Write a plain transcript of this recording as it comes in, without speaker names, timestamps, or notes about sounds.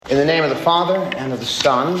In the name of the Father, and of the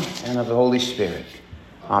Son, and of the Holy Spirit.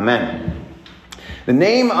 Amen. The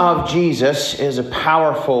name of Jesus is a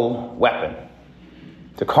powerful weapon.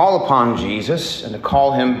 To call upon Jesus and to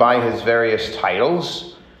call him by his various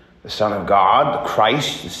titles, the Son of God, the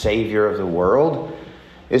Christ, the Savior of the world,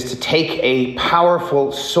 is to take a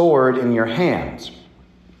powerful sword in your hands.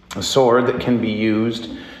 A sword that can be used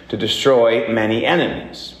to destroy many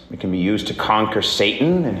enemies. It can be used to conquer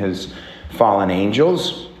Satan and his fallen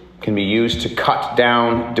angels. It can be used to cut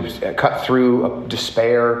through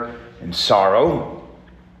despair and sorrow.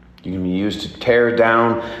 It can be used to tear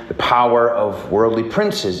down the power of worldly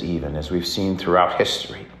princes, even, as we've seen throughout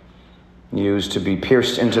history. Used to be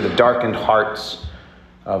pierced into the darkened hearts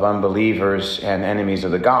of unbelievers and enemies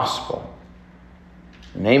of the gospel.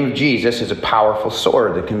 The name of Jesus is a powerful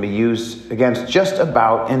sword that can be used against just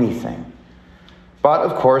about anything. But,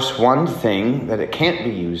 of course, one thing that it can't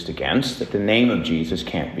be used against, that the name of Jesus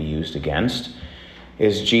can't be used against,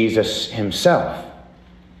 is Jesus himself.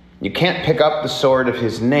 You can't pick up the sword of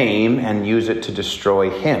his name and use it to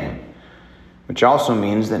destroy him, which also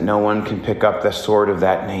means that no one can pick up the sword of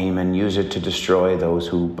that name and use it to destroy those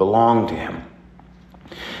who belong to him.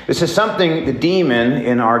 This is something the demon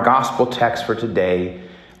in our gospel text for today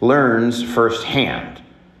learns firsthand.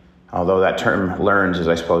 Although that term learns is,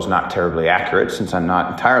 I suppose, not terribly accurate, since I'm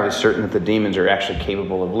not entirely certain that the demons are actually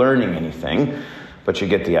capable of learning anything, but you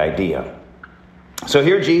get the idea. So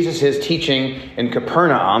here Jesus is teaching in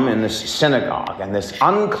Capernaum in this synagogue, and this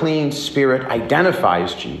unclean spirit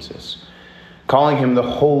identifies Jesus, calling him the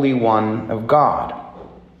Holy One of God.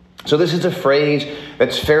 So this is a phrase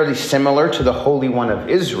that's fairly similar to the Holy One of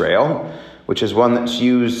Israel, which is one that's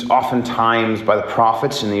used oftentimes by the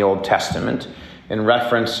prophets in the Old Testament in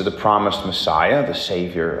reference to the promised Messiah, the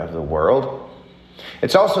Savior of the world.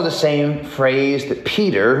 It's also the same phrase that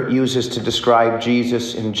Peter uses to describe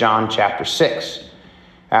Jesus in John chapter 6,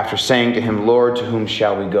 after saying to him, "Lord, to whom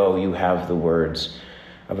shall we go? You have the words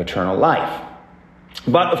of eternal life."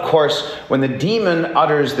 But, of course, when the demon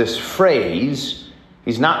utters this phrase,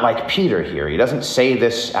 he's not like Peter here. He doesn't say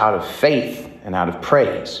this out of faith and out of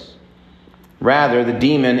praise. Rather, the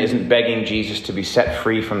demon isn't begging Jesus to be set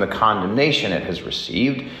free from the condemnation it has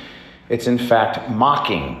received. It's in fact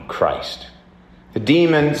mocking Christ. The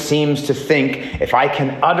demon seems to think, if I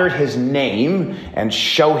can utter his name and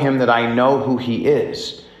show him that I know who he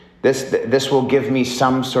is, this will give me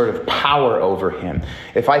some sort of power over him.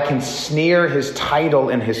 If I can sneer his title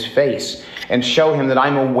in his face and show him that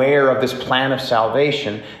I'm aware of this plan of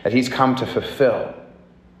salvation that he's come to fulfill,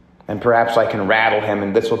 and perhaps I can rattle him,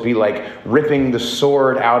 and this will be like ripping the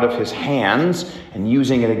sword out of his hands and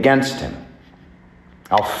using it against him.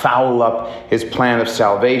 I'll foul up his plan of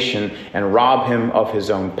salvation and rob him of his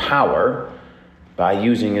own power by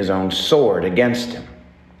using his own sword against him.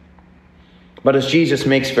 But as Jesus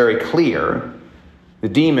makes very clear, the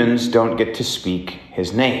demons don't get to speak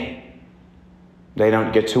his name. They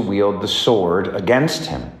don't get to wield the sword against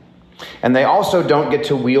him. And they also don't get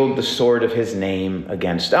to wield the sword of his name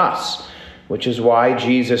against us, which is why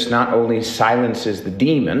Jesus not only silences the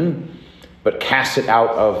demon, but casts it out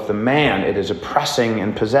of the man it is oppressing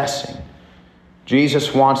and possessing.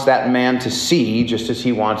 Jesus wants that man to see, just as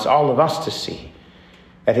he wants all of us to see,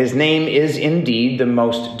 that his name is indeed the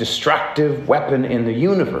most destructive weapon in the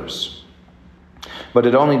universe. But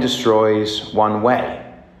it only destroys one way.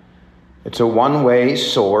 It's a one-way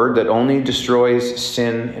sword that only destroys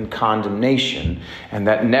sin and condemnation, and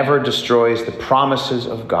that never destroys the promises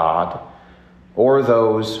of God or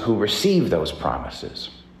those who receive those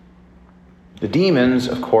promises. The demons,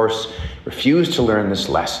 of course, refuse to learn this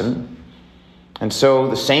lesson, and so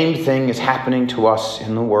the same thing is happening to us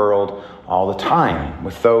in the world all the time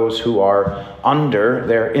with those who are under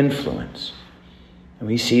their influence. And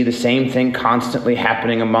we see the same thing constantly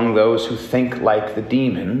happening among those who think like the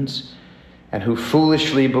demons and who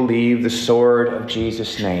foolishly believe the sword of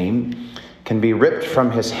Jesus' name can be ripped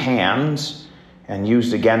from his hands and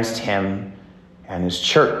used against him and his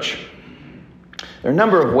church. There are a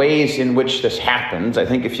number of ways in which this happens. I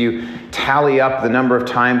think if you tally up the number of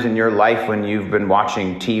times in your life when you've been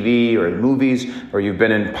watching TV or movies, or you've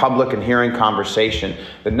been in public and hearing conversation,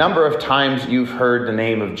 the number of times you've heard the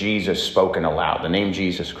name of Jesus spoken aloud, the name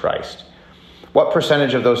Jesus Christ. What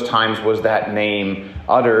percentage of those times was that name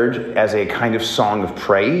uttered as a kind of song of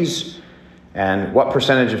praise? And what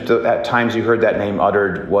percentage of the times you heard that name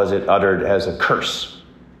uttered, was it uttered as a curse?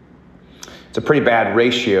 It's a pretty bad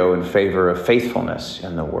ratio in favor of faithfulness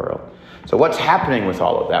in the world. So what's happening with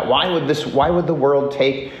all of that? Why would the world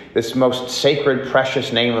take this most sacred,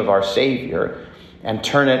 precious name of our Savior and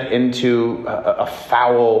turn it into a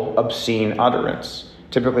foul, obscene utterance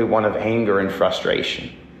typically one of anger and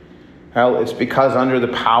frustration. Well, it's because under the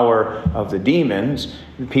power of the demons,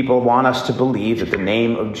 people want us to believe that the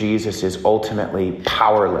name of Jesus is ultimately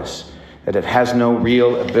powerless, that it has no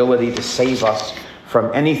real ability to save us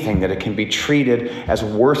from anything, that it can be treated as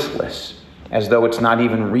worthless, as though it's not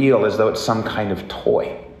even real, as though it's some kind of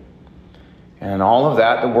toy. And in all of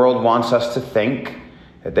that, the world wants us to think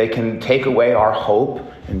that they can take away our hope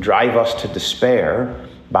and drive us to despair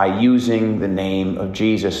by using the name of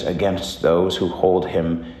Jesus against those who hold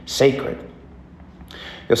him sacred.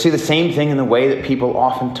 You'll see the same thing in the way that people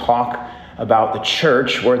often talk about the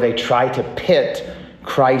church, where they try to pit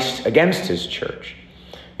Christ against his church.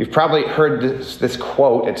 You've probably heard this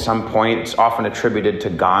quote at some point. It's often attributed to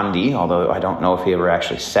Gandhi, although I don't know if he ever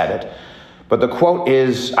actually said it. But the quote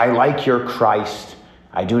is, "I like your Christ,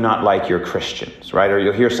 I do not like your Christians," right? Or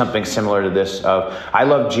you'll hear something similar to this of, "I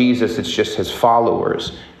love Jesus, it's just his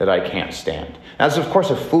followers that I can't stand." That's, of course,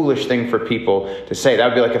 a foolish thing for people to say. That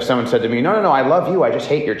would be like if someone said to me, no, I love you, I just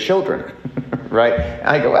hate your children," right? And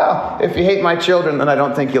I go, well, if you hate my children, then I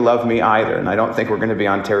don't think you love me either, and I don't think we're going to be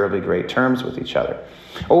on terribly great terms with each other.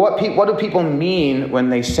 Well, what do people mean when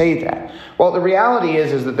they say that? Well, the reality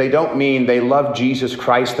is that they don't mean they love Jesus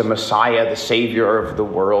Christ, the Messiah, the Savior of the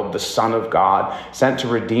world, the Son of God, sent to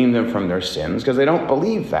redeem them from their sins, because they don't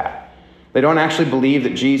believe that. They don't actually believe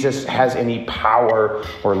that Jesus has any power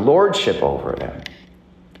or lordship over them.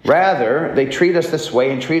 Rather, they treat us this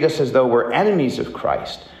way and treat us as though we're enemies of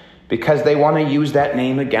Christ, because they want to use that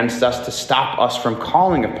name against us to stop us from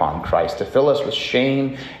calling upon Christ, to fill us with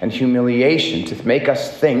shame and humiliation, to make us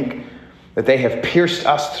think that they have pierced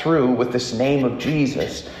us through with this name of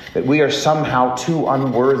Jesus, that we are somehow too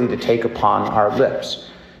unworthy to take upon our lips.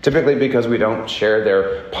 Typically because we don't share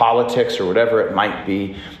their politics or whatever it might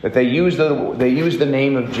be, that they use the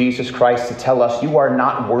name of Jesus Christ to tell us, you are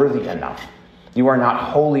not worthy enough. You are not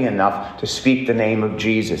holy enough to speak the name of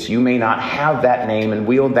Jesus. You may not have that name and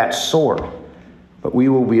wield that sword, but we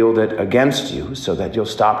will wield it against you so that you'll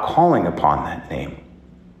stop calling upon that name.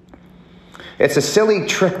 It's a silly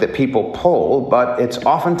trick that people pull, but it's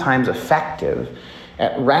oftentimes effective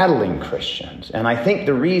at rattling Christians. And I think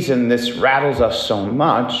the reason this rattles us so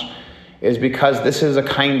much is because this is a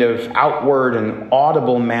kind of outward and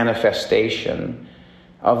audible manifestation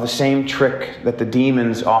of the same trick that the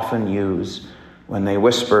demons often use when they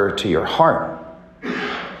whisper to your heart.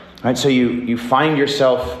 Right? So you find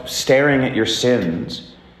yourself staring at your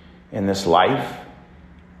sins in this life,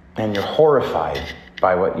 and you're horrified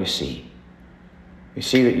by what you see. You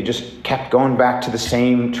see that you just kept going back to the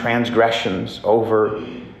same transgressions over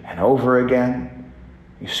and over again.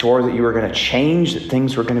 You swore that you were going to change, that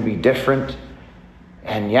things were going to be different.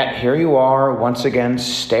 And yet here you are once again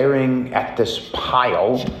staring at this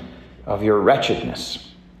pile of your wretchedness.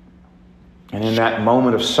 And in that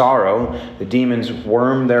moment of sorrow, the demons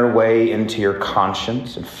worm their way into your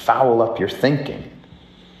conscience and foul up your thinking.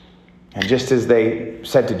 And just as they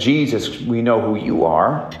said to Jesus, "We know who you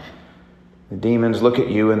are," the demons look at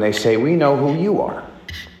you and they say, "We know who you are.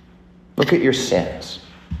 Look at your sins.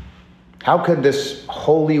 How could this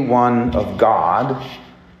Holy One of God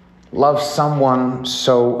love someone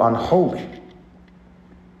so unholy?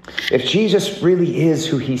 If Jesus really is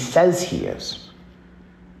who he says he is,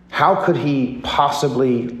 how could he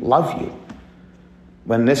possibly love you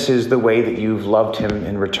when this is the way that you've loved him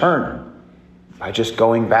in return, by just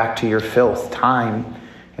going back to your filth time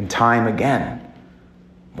and time again?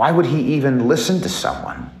 Why would he even listen to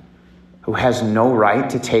someone who has no right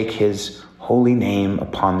to take his holy name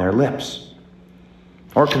upon their lips?"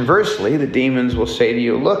 Or conversely, the demons will say to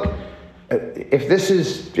you, "Look, if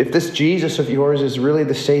this Jesus of yours is really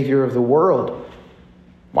the Savior of the world,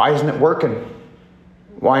 why isn't it working?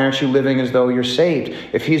 Why aren't you living as though you're saved?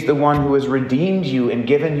 If he's the one who has redeemed you and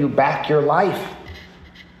given you back your life,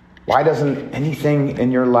 why doesn't anything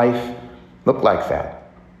in your life look like that?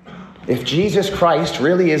 If Jesus Christ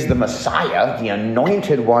really is the Messiah, the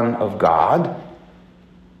anointed one of God,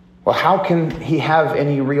 well, how can he have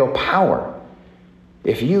any real power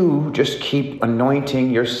if you just keep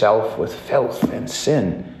anointing yourself with filth and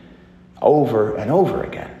sin over and over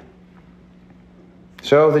again?"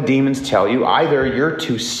 So the demons tell you either you're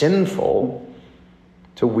too sinful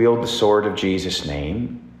to wield the sword of Jesus'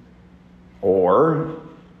 name, or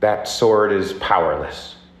that sword is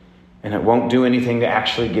powerless and it won't do anything to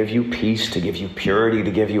actually give you peace, to give you purity, to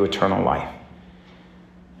give you eternal life.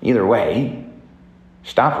 Either way,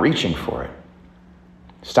 stop reaching for it.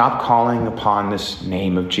 Stop calling upon this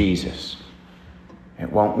name of Jesus.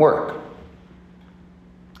 It won't work.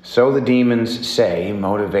 So the demons say,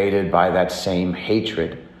 motivated by that same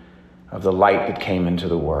hatred of the light that came into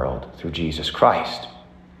the world through Jesus Christ.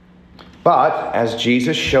 But as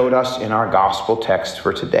Jesus showed us in our gospel text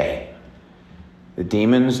for today, the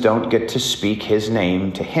demons don't get to speak his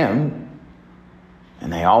name to him,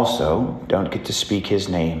 and they also don't get to speak his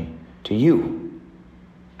name to you.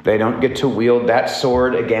 They don't get to wield that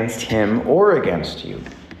sword against him or against you.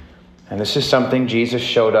 And this is something Jesus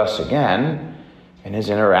showed us again in his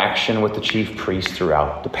interaction with the chief priests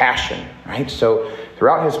throughout the Passion, right? So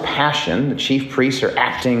throughout his Passion, the chief priests are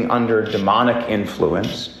acting under demonic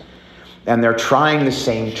influence, and they're trying the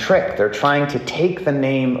same trick. They're trying to take the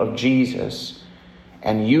name of Jesus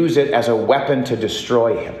and use it as a weapon to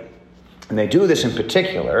destroy him. And they do this in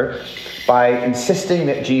particular by insisting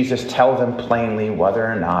that Jesus tell them plainly whether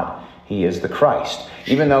or not he is the Christ.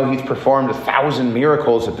 Even though he's performed 1,000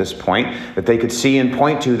 miracles at this point that they could see and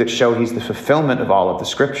point to that show he's the fulfillment of all of the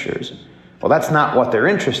scriptures. Well, that's not what they're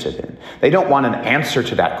interested in. They don't want an answer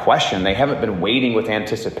to that question. They haven't been waiting with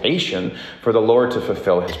anticipation for the Lord to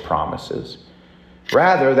fulfill his promises.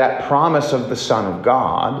 Rather, that promise of the Son of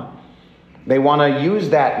God, they want to use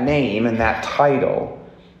that name and that title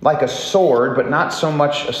like a sword, but not so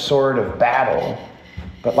much a sword of battle,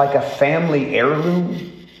 but like a family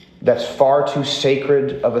heirloom that's far too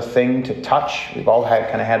sacred of a thing to touch. We've all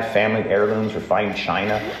had family heirlooms or fine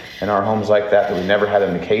china in our homes like that we never had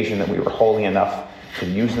an occasion that we were holy enough to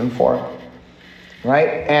use them for.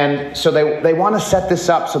 Right? And so they want to set this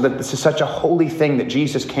up so that this is such a holy thing that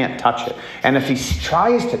Jesus can't touch it. And if he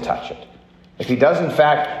tries to touch it, if he does in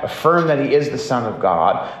fact affirm that he is the Son of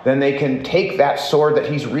God, then they can take that sword that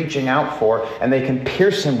he's reaching out for and they can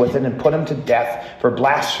pierce him with it and put him to death for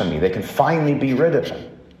blasphemy. They can finally be rid of him.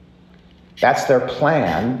 That's their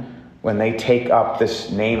plan when they take up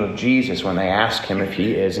this name of Jesus, when they ask him if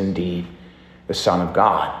he is indeed the Son of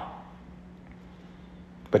God.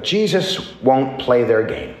 But Jesus won't play their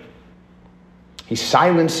game. He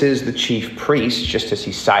silences the chief priests just as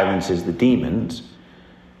he silences the demons.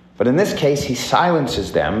 But in this case, he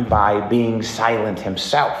silences them by being silent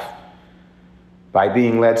himself, by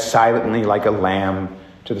being led silently like a lamb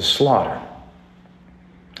to the slaughter.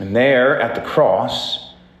 And there at the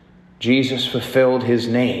cross, Jesus fulfilled his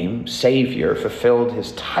name, Savior, fulfilled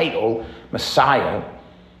his title, Messiah,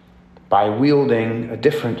 by wielding a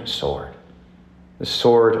different sword, the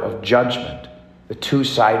sword of judgment, the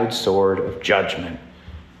two-sided sword of judgment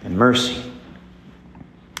and mercy.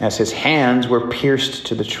 As his hands were pierced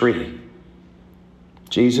to the tree,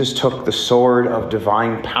 Jesus took the sword of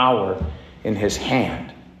divine power in his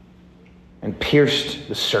hand and pierced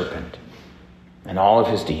the serpent and all of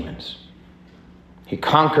his demons. He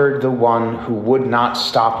conquered the one who would not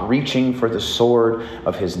stop reaching for the sword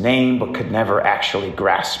of his name, but could never actually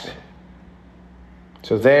grasp it.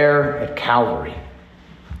 So there at Calvary,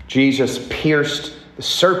 Jesus pierced the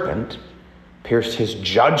serpent, pierced his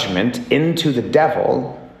judgment into the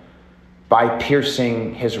devil by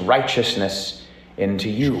piercing his righteousness into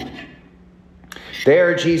you.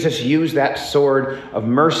 There, Jesus used that sword of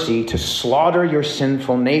mercy to slaughter your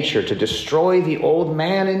sinful nature, to destroy the old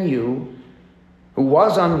man in you, who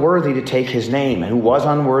was unworthy to take his name, and who was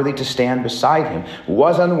unworthy to stand beside him, who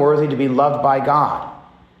was unworthy to be loved by God.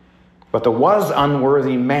 But the was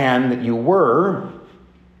unworthy man that you were.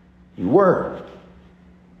 You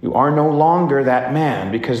are no longer that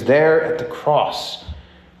man, because there at the cross,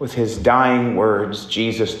 with his dying words,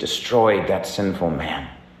 Jesus destroyed that sinful man.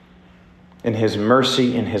 In his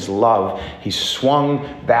mercy, in his love, he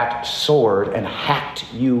swung that sword and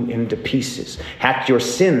hacked you into pieces. Hacked your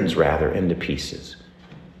sins, rather, into pieces.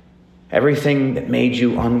 Everything that made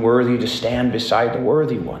you unworthy to stand beside the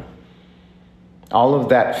worthy one. All of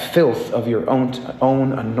that filth of your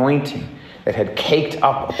own anointing that had caked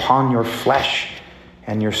up upon your flesh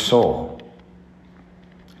and your soul.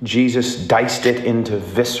 Jesus diced it into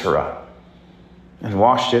viscera and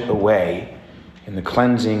washed it away in the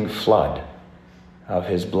cleansing flood of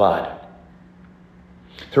his blood.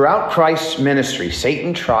 Throughout Christ's ministry,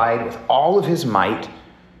 Satan tried with all of his might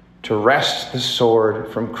to wrest the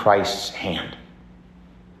sword from Christ's hand.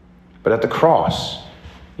 But at the cross,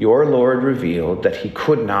 your Lord revealed that he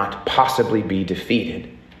could not possibly be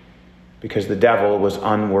defeated because the devil was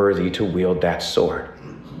unworthy to wield that sword.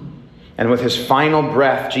 And with his final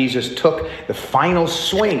breath, Jesus took the final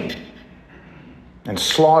swing and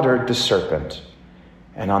slaughtered the serpent.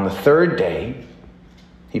 And on the third day,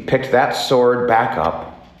 he picked that sword back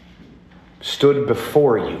up, stood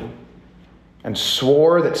before you, and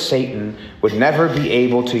swore that Satan would never be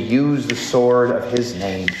able to use the sword of his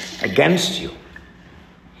name against you.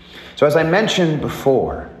 So as I mentioned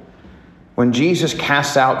before, when Jesus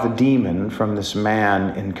cast out the demon from this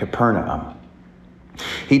man in Capernaum,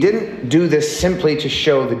 he didn't do this simply to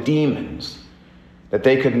show the demons that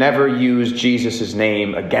they could never use Jesus'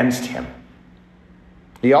 name against him.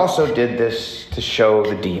 He also did this to show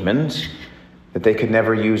the demons that they could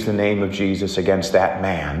never use the name of Jesus against that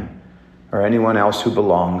man or anyone else who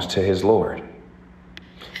belongs to his Lord.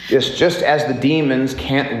 It's just as the demons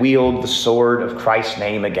can't wield the sword of Christ's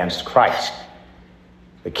name against Christ.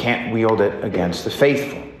 They can't wield it against the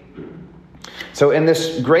faithful. So in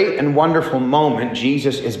this great and wonderful moment,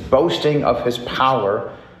 Jesus is boasting of his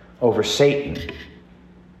power over Satan.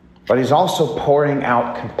 But he's also pouring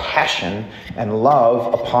out compassion and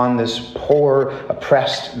love upon this poor,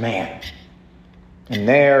 oppressed man. And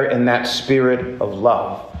there, in that spirit of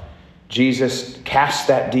love, Jesus casts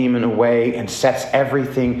that demon away and sets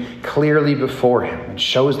everything clearly before him and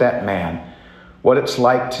shows that man what it's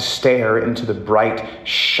like to stare into the bright,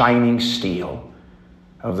 shining steel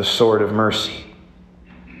of the sword of mercy.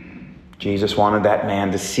 Jesus wanted that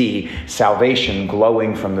man to see salvation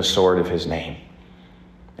glowing from the sword of his name,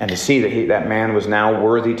 and to see that that man was now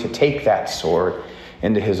worthy to take that sword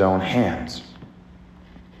into his own hands.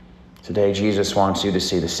 Today, Jesus wants you to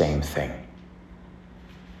see the same thing.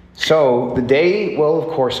 So, the day will, of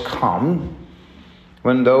course, come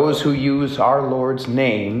when those who use our Lord's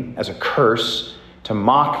name as a curse to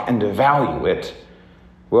mock and devalue it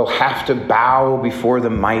will have to bow before the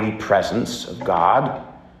mighty presence of God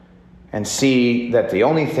and see that the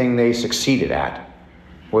only thing they succeeded at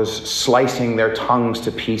was slicing their tongues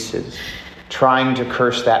to pieces, trying to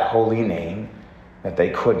curse that holy name that they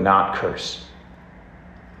could not curse.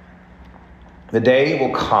 The day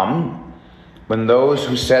will come when those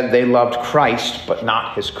who said they loved Christ but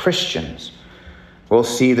not his Christians will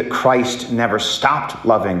see that Christ never stopped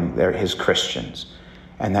loving his Christians,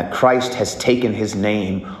 and that Christ has taken his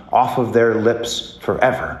name off of their lips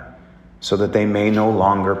forever so that they may no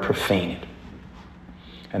longer profane it.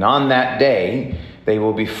 And on that day, they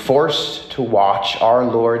will be forced to watch our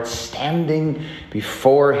Lord standing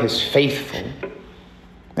before his faithful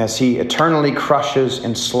as he eternally crushes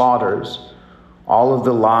and slaughters all of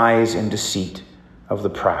the lies and deceit of the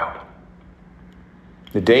proud.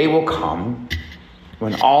 The day will come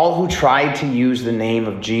when all who tried to use the name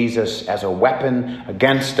of Jesus as a weapon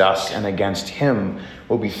against us and against him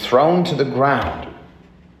will be thrown to the ground,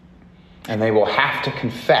 and they will have to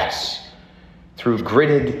confess through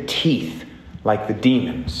gritted teeth like the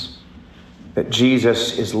demons that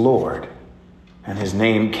Jesus is Lord and his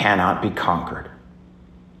name cannot be conquered.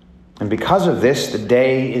 And because of this, the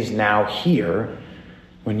day is now here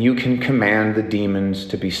when you can command the demons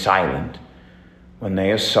to be silent when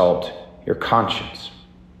they assault your conscience.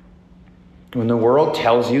 When the world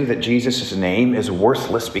tells you that Jesus' name is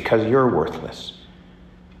worthless because you're worthless.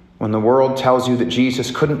 When the world tells you that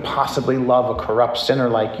Jesus couldn't possibly love a corrupt sinner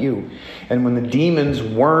like you. And when the demons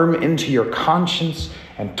worm into your conscience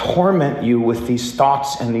and torment you with these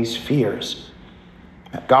thoughts and these fears,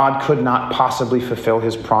 that God could not possibly fulfill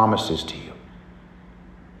his promises to you.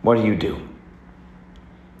 What do?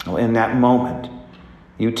 Well, in that moment,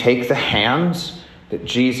 you take the hands that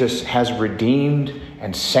Jesus has redeemed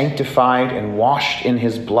and sanctified and washed in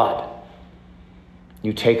his blood.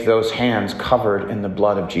 You take those hands covered in the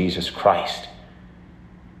blood of Jesus Christ,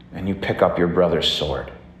 and you pick up your brother's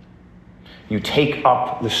sword. You take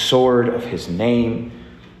up the sword of his name,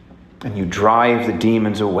 and you drive the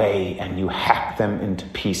demons away, and you hack them into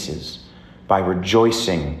pieces by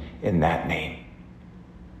rejoicing in that name.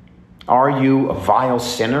 Are you a vile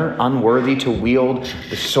sinner, unworthy to wield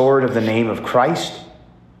the sword of the name of Christ?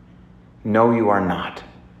 No, you are not.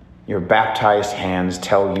 Your baptized hands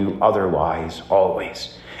tell you otherwise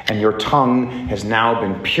always. And your tongue has now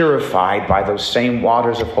been purified by those same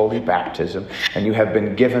waters of holy baptism, and you have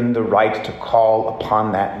been given the right to call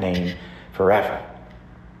upon that name forever.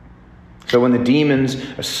 So when the demons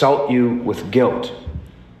assault you with guilt,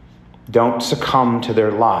 don't succumb to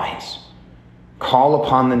their lies. Call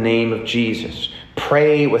upon the name of Jesus.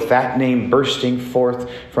 Pray with that name bursting forth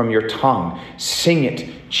from your tongue. Sing it,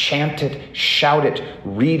 chant it, shout it,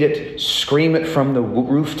 read it, scream it from the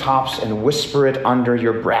rooftops, and whisper it under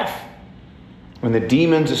your breath. When the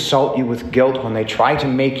demons assault you with guilt, when they try to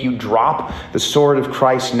make you drop the sword of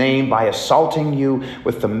Christ's name by assaulting you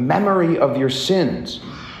with the memory of your sins,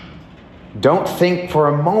 don't think for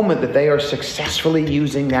a moment that they are successfully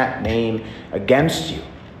using that name against you.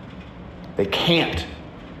 They can't.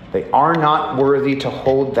 They are not worthy to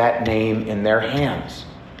hold that name in their hands.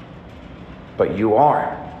 But you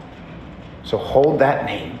are. So hold that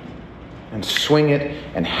name and swing it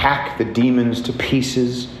and hack the demons to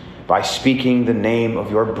pieces by speaking the name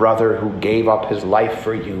of your brother who gave up his life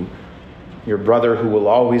for you, your brother who will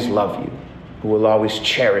always love you, who will always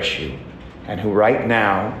cherish you, and who right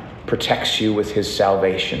now protects you with his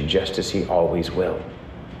salvation, just as he always will.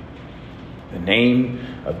 The name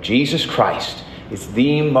of Jesus Christ is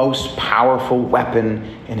the most powerful weapon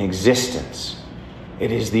in existence.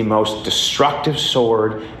 It is the most destructive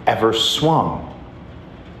sword ever swung.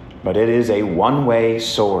 But it is a one-way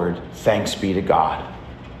sword, thanks be to God.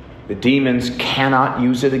 The demons cannot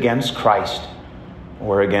use it against Christ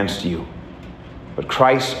or against you. But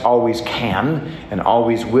Christ always can and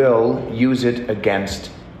always will use it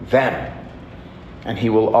against them. And he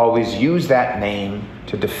will always use that name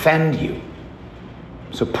to defend you.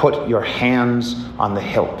 So put your hands on the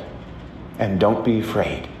hilt and don't be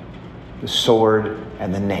afraid. The sword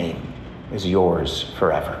and the name is yours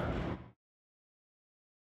forever.